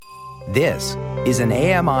This is an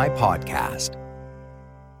AMI podcast.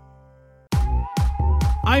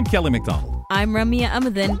 I'm Kelly McDonald. I'm Ramya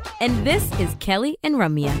Amadin, and this is Kelly and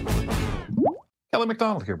Ramya. Kelly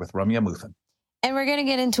McDonald here with Ramya Muthan. And we're going to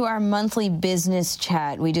get into our monthly business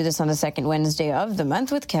chat. We do this on the second Wednesday of the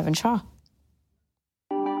month with Kevin Shaw.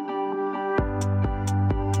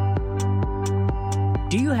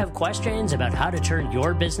 Do you have questions about how to turn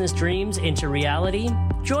your business dreams into reality?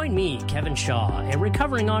 Join me, Kevin Shaw, a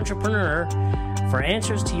recovering entrepreneur, for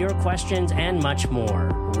answers to your questions and much more,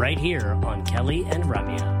 right here on Kelly and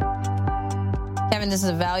Ramya. Kevin, this is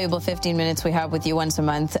a valuable 15 minutes we have with you once a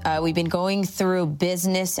month. We've been going through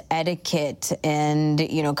business etiquette and,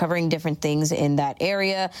 covering different things in that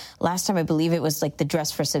area. Last time, I believe it was like the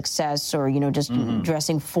dress for success or, just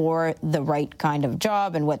dressing for the right kind of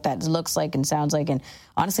job and what that looks like and sounds like. And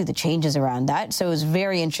honestly, the changes around that. So it was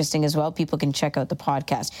very interesting as well. People can check out the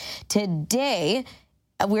podcast. Today,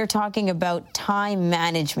 we're talking about time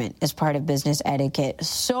management as part of business etiquette.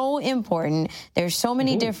 So important. There's so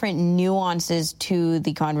many different nuances to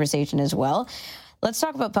the conversation as well. Let's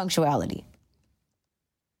talk about punctuality.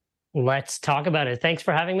 Let's talk about it. Thanks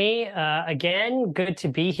for having me. Again, good to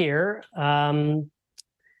be here.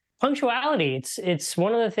 Punctuality, it's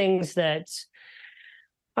one of the things that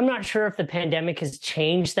I'm not sure if the pandemic has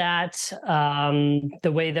changed that,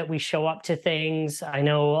 the way that we show up to things. I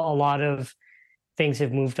know a lot of things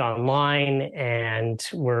have moved online and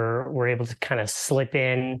we're able to kind of slip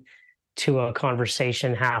in to a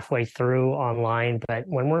conversation halfway through online. But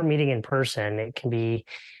when we're meeting in person, it can be,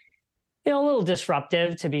 a little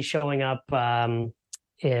disruptive to be showing up, let's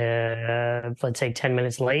say 10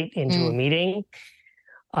 minutes late into a meeting.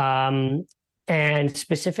 And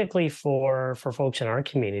specifically for folks in our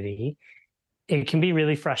community, it can be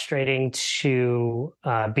really frustrating to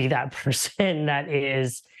be that person that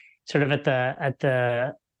is sort of at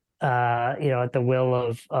the will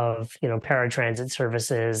of paratransit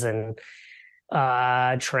services and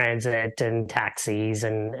transit and taxis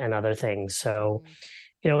and other things. So,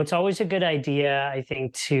 it's always a good idea, I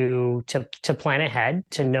think, to plan ahead,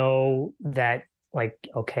 to know that, like,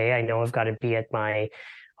 okay, I know I've got to be at my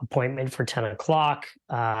appointment for 10 o'clock.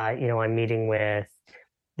 I'm meeting with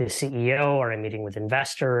the CEO, or I'm meeting with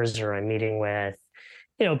investors, or I'm meeting with,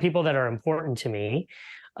 people that are important to me.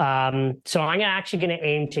 So I'm actually going to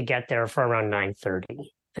aim to get there for around 9:30,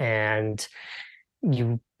 and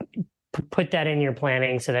you put that in your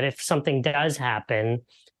planning so that if something does happen,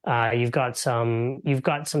 you've got some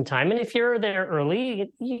time. And if you're there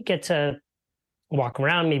early, you get to walk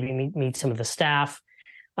around, maybe meet some of the staff,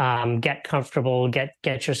 get comfortable,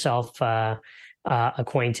 get yourself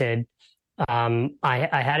acquainted. I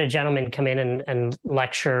had a gentleman come in and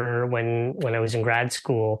lecture when I was in grad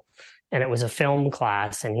school. And it was a film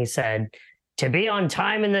class, and he said, "To be on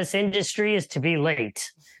time in this industry is to be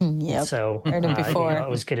late." Yep. So heard him before. It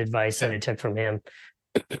was good advice that I took from him.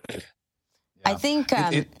 Yeah. I think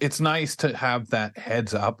it's nice to have that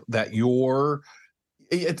heads up that you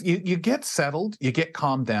get settled, you get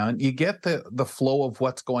calmed down, you get the flow of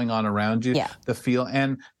what's going on around you, the feel,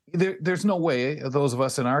 and there's no way, those of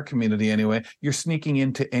us in our community anyway, you're sneaking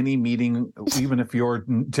into any meeting, even if you're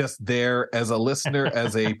just there as a listener,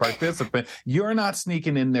 as a participant, you're not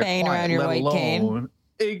sneaking in there banging quiet, around your white cane.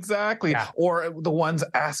 Exactly. Yeah. Or the ones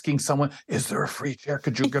asking someone, is there a free chair?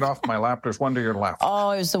 Could you get off my lap? There's one to your left.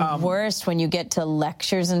 Oh, it was the worst when you get to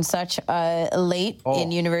lectures and such late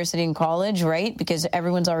in university and college, right? Because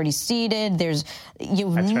everyone's already seated.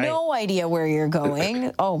 You've no idea where you're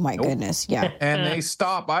going. Oh, my goodness. Yeah. And they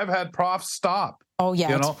stop. I've had profs stop. Oh,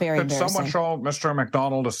 yeah, it's very embarrassing. Could someone show Mr.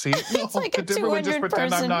 McDonald a seat? It's like a could everyone just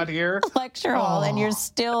pretend I'm not here? Lecture hall, and you're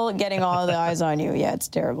still getting all the eyes on you. Yeah, it's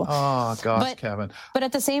terrible. Oh, gosh, Kevin. But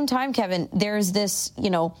at the same time, Kevin, there's this,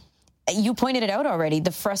 you pointed it out already,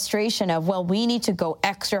 the frustration of, well, we need to go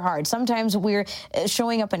extra hard. Sometimes we're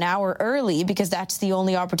showing up an hour early because that's the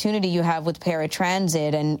only opportunity you have with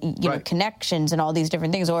paratransit and, connections and all these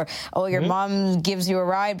different things. Or, your mom gives you a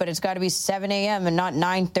ride, but it's got to be 7 a.m. and not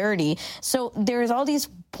 9:30. So there's all these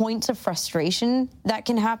points of frustration that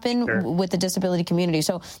can happen with the disability community.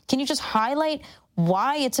 So can you just highlight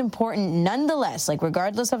why it's important nonetheless, like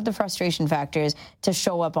regardless of the frustration factors, to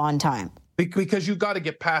show up on time? Because you got to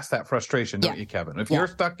get past that frustration, don't you, Kevin? If you're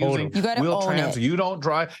stuck using wheel-trans, you don't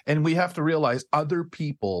drive, and we have to realize other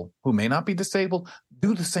people who may not be disabled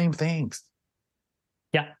do the same things.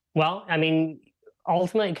 Yeah. Well, I mean,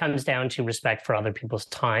 ultimately it comes down to respect for other people's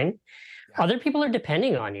time. Yeah. Other people are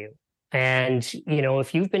depending on you. And,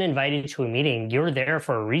 if you've been invited to a meeting, you're there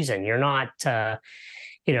for a reason. You're not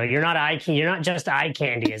you're not just eye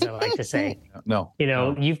candy, as I like to say. No.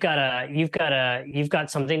 You've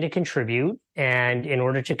got something to contribute, and in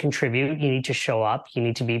order to contribute, you need to show up, you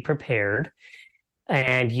need to be prepared,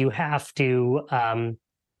 and you have to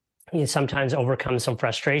sometimes overcome some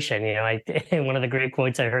frustration. One of the great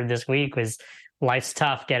quotes I heard this week was, "Life's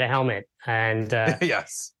tough, get a helmet." And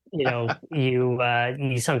yes. You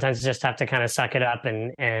sometimes just have to kind of suck it up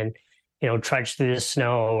and trudge through the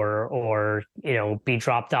snow or be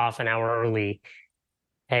dropped off an hour early.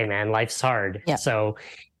 Hey man, life's hard. Yeah. So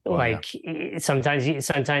sometimes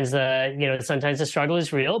the struggle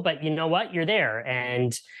is real, but you know what? You're there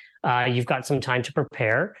and you've got some time to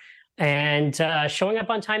prepare. And showing up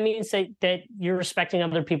on time means that you're respecting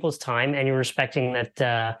other people's time, and you're respecting that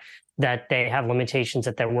they have limitations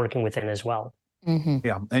that they're working within as well. Mm-hmm.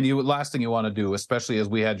 Yeah. And last thing you want to do, especially as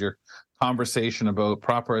we had your conversation about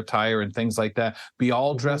proper attire and things like that, be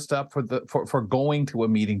all dressed up for going to a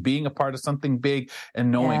meeting, being a part of something big, and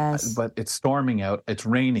knowing, but it's storming out, it's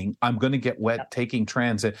raining, I'm going to get wet taking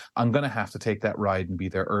transit, I'm going to have to take that ride and be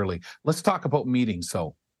there early. Let's talk about meetings,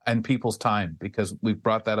 and people's time, because we've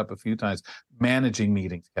brought that up a few times. Managing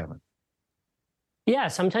meetings, Kevin. Yeah,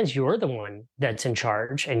 sometimes you're the one that's in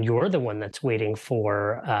charge, and you're the one that's waiting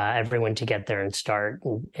for everyone to get there and start.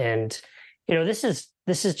 And this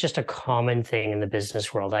is just a common thing in the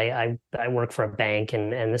business world. I work for a bank,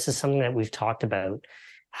 and this is something that we've talked about: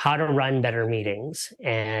 how to run better meetings.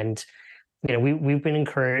 And we've been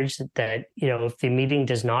encouraged that if the meeting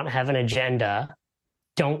does not have an agenda,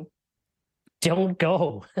 don't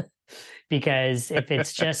go. Because if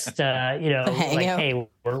it's just, hey,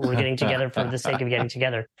 we're getting together for the sake of getting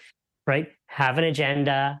together, right? Have an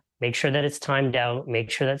agenda, make sure that it's timed out, make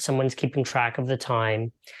sure that someone's keeping track of the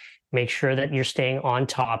time, make sure that you're staying on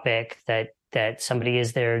topic, that somebody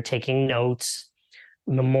is there taking notes,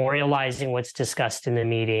 memorializing what's discussed in the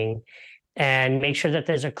meeting, and make sure that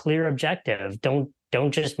there's a clear objective. Don't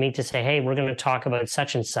just meet to say, hey, we're going to talk about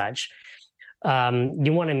such and such.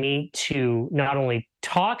 You want to meet to not only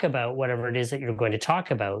talk about whatever it is that you're going to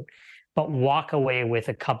talk about, but walk away with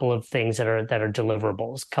a couple of things that are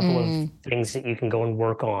deliverables, a couple of things that you can go and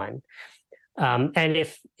work on. And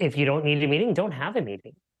if you don't need a meeting, don't have a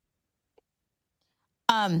meeting.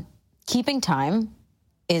 Keeping time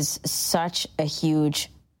is such a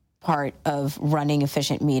huge part of running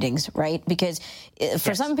efficient meetings, right? Because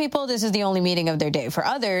for some people, this is the only meeting of their day. For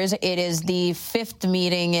others, it is the 5th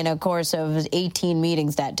meeting in a course of 18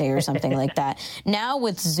 meetings that day or something like that. Now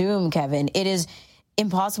with Zoom, Kevin, it is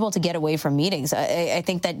impossible to get away from meetings. I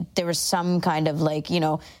think that there was some kind of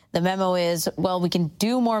the memo is, well, we can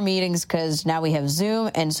do more meetings because now we have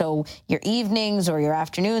Zoom. And so your evenings or your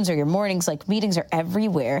afternoons or your mornings, meetings are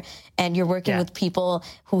everywhere. And you're working with people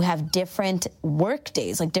who have different work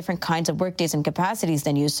days, different kinds of work days and capacities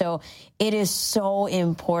than you. So it is so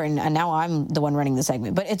important. And now I'm the one running the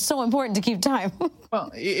segment, but it's so important to keep time.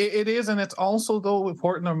 Well, it is. And it's also, though,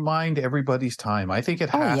 important to mind everybody's time. I think it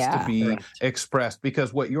has to be expressed,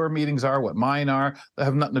 because what your meetings are, what mine are,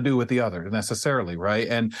 have nothing to do with the other necessarily, right?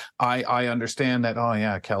 And I understand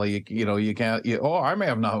that, Kelly, you can't, I may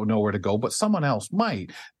have nowhere to go, but someone else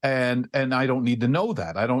might. And I don't need to know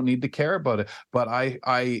that. I don't need to care about it. But I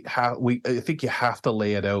think you have to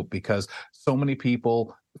lay it out, because so many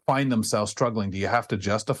people find themselves struggling. Do you have to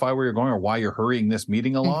justify where you're going or why you're hurrying this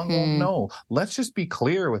meeting along? Well, no. Let's just be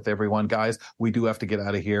clear with everyone, guys. We do have to get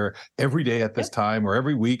out of here every day at this time, or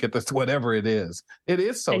every week at this, whatever it is. It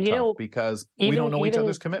is so tough because we don't know each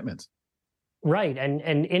other's commitments. Right. And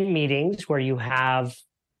in meetings where you have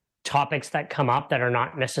topics that come up that are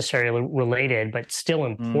not necessarily related, but still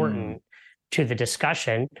important to the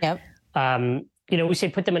discussion, we say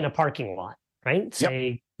put them in a parking lot, right?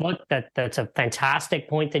 Say, look, that's a fantastic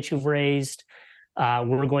point that you've raised.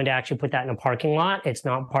 We're going to actually put that in a parking lot. It's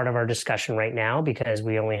not part of our discussion right now because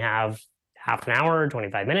we only have half an hour,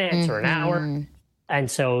 25 minutes or an hour. And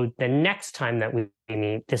so the next time that we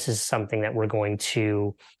meet, this is something that we're going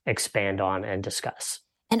to expand on and discuss.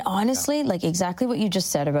 And honestly, exactly what you just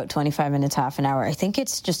said about 25 minutes, half an hour, I think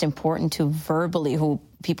it's just important to verbally,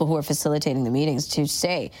 people who are facilitating the meetings, to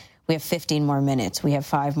say, we have 15 more minutes, we have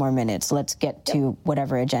 5 more minutes, let's get to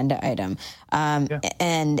whatever agenda item.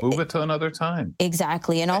 And move it to another time.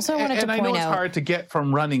 Exactly. And also I wanted to point out... And I know it's hard to get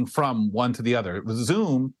from running from one to the other.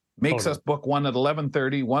 Zoom makes us book one at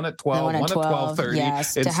 11:30, one at 12, one at 12:30.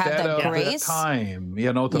 Yes, instead of grace. The time,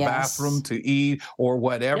 the bathroom, to eat or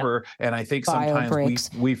whatever. And I think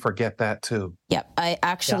sometimes we forget that too. Yep. I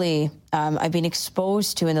actually, I've been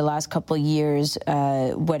exposed to in the last couple of years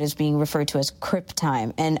what is being referred to as crip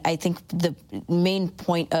time. And I think the main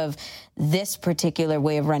point of this particular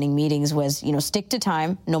way of running meetings was, stick to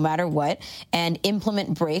time no matter what, and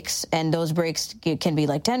implement breaks. And those breaks can be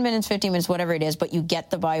like 10 minutes, 15 minutes, whatever it is, but you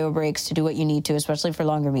get the bio breaks to do what you need to, especially for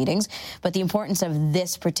longer meetings. But the importance of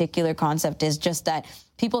this particular concept is just that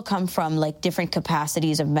people come from like different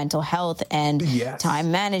capacities of mental health and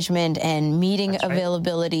time management and meeting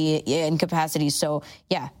availability and capacity. So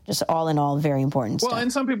yeah, just all in all, very important stuff.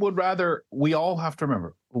 And some people would rather, we all have to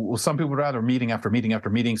remember, some people would rather meeting after meeting after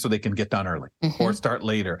meeting so they can get done early or start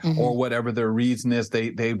later or whatever their reason is.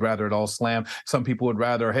 They'd rather it all slam. Some people would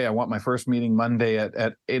rather, hey, I want my first meeting Monday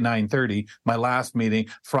at 9:30, my last meeting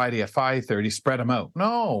Friday at 5:30, spread them out.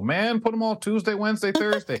 No, man, put them all Tuesday, Wednesday,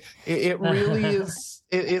 Thursday. It really is.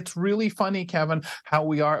 It's really funny, Kevin, how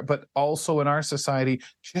we are, but also in our society,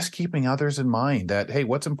 just keeping others in mind that, hey,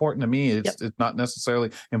 what's important to me is it's not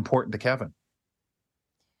necessarily important to Kevin.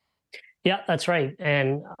 Yeah, that's right.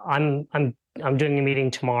 And I'm doing a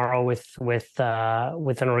meeting tomorrow with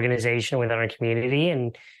an organization within our community,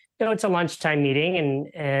 and it's a lunchtime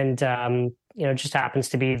meeting, and it just happens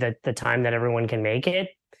to be the time that everyone can make it.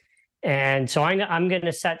 And so I'm going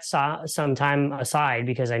to set some time aside,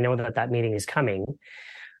 because I know that meeting is coming,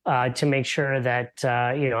 to make sure that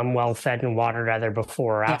I'm well fed and watered either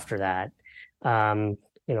before or after that.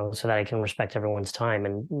 So that I can respect everyone's time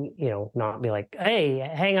and, not be like, hey,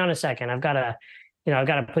 hang on a second. I've got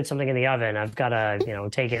to put something in the oven. I've got to,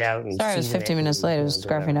 take it out. And sorry, it was 15 minutes late. I was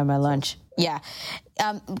scarfing down my lunch. Yeah.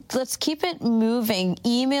 Let's keep it moving.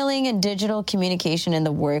 Emailing and digital communication in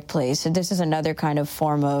the workplace. And this is another kind of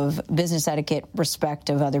form of business etiquette, respect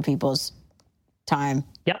of other people's time.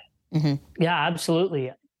 Yeah. Yeah,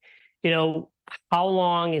 absolutely. How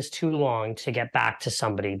long is too long to get back to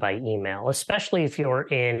somebody by email, especially if you're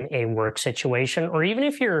in a work situation, or even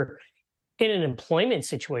if you're in an employment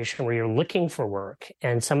situation where you're looking for work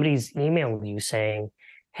and somebody's emailing you saying,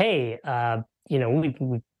 hey,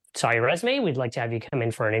 we saw your resume. We'd like to have you come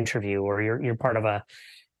in for an interview, or you're part of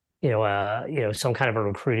some kind of a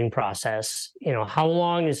recruiting process. How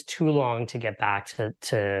long is too long to get back to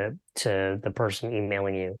the person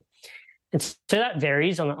emailing you? And so that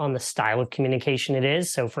varies on the style of communication it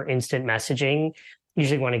is. So for instant messaging,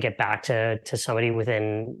 usually want to get back to somebody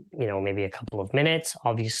within, maybe a couple of minutes.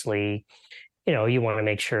 Obviously, you want to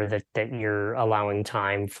make sure that you're allowing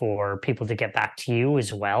time for people to get back to you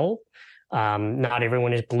as well. Not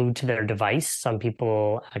everyone is glued to their device. Some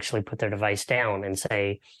people actually put their device down and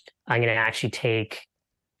say, I'm going to actually take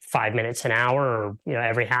 5 minutes, an hour, or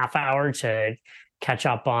every half hour to catch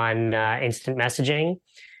up on instant messaging.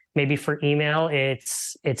 Maybe for email,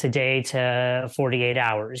 it's a day to 48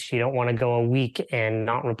 hours. You don't want to go a week and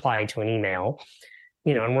not reply to an email.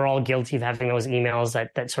 And we're all guilty of having those emails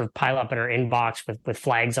that sort of pile up in our inbox with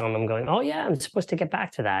flags on them going, oh yeah, I'm supposed to get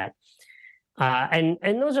back to that. And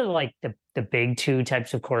those are like the big two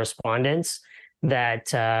types of correspondence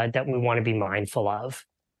that we want to be mindful of.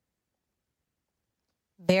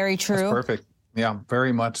 Very true. That's perfect. Yeah,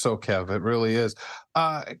 very much so, Kev. It really is.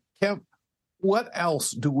 Kev, what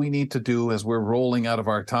else do we need to do as we're rolling out of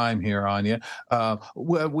our time here, Anya?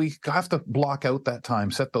 We have to block out that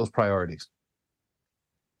time, set those priorities.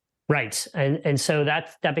 Right. And so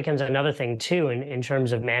that becomes another thing too, in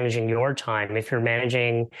terms of managing your time. If you're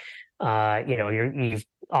managing, you've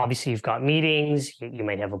got meetings, you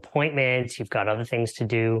might have appointments, you've got other things to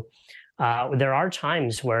do. There are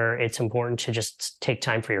times where it's important to just take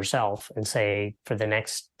time for yourself and say, for the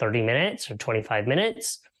next 30 minutes or 25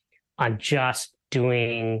 minutes, I'm just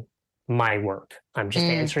doing my work. I'm just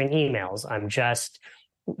answering emails. I'm just,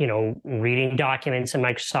 reading documents in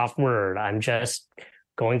Microsoft Word. I'm just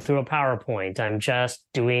going through a PowerPoint. I'm just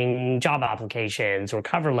doing job applications or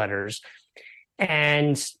cover letters.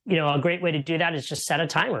 And, a great way to do that is just set a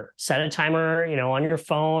timer. Set a timer, on your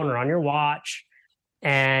phone or on your watch,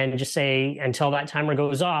 and just say, until that timer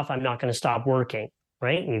goes off, I'm not going to stop working,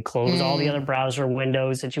 right? And you close all the other browser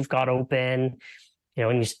windows that you've got open.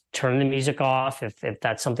 And you turn the music off if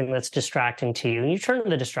that's something that's distracting to you, and you turn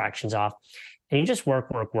the distractions off, and you just work.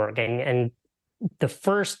 And the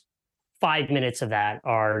first 5 minutes of that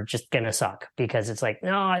are just going to suck, because it's like,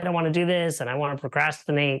 no, I don't want to do this, and I want to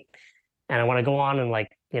procrastinate, and I want to go on and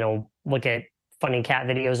look at funny cat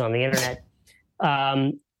videos on the internet.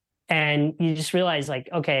 And you just realize,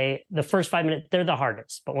 okay, the first 5 minutes, they're the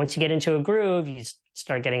hardest. But once you get into a groove, you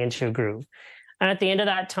start getting into a groove. And at the end of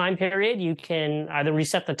that time period, you can either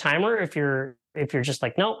reset the timer if you're just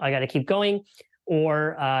like, no, I got to keep going,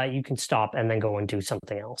 or you can stop and then go and do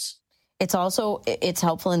something else. It's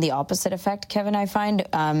helpful in the opposite effect, Kevin, I find.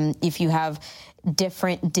 If you have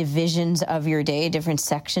different divisions of your day, different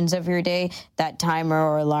sections of your day, that timer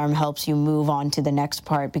or alarm helps you move on to the next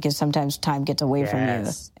part, because sometimes time gets away from you.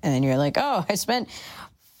 And then you're like, oh, I spent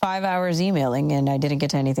 5 hours emailing and I didn't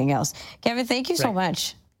get to anything else. Kevin, thank you so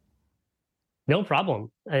much. No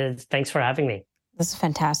problem. Thanks for having me. This is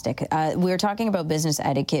fantastic. We were talking about business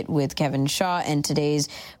etiquette with Kevin Shaw, and today's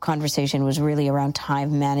conversation was really around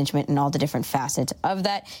time management and all the different facets of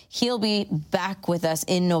that. He'll be back with us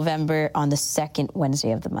in November on the second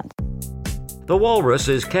Wednesday of the month. The Walrus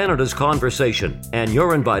is Canada's conversation, and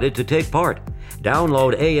you're invited to take part.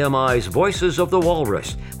 Download AMI's Voices of the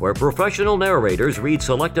Walrus, where professional narrators read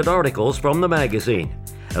selected articles from the magazine.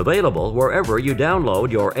 Available wherever you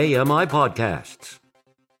download your AMI podcasts.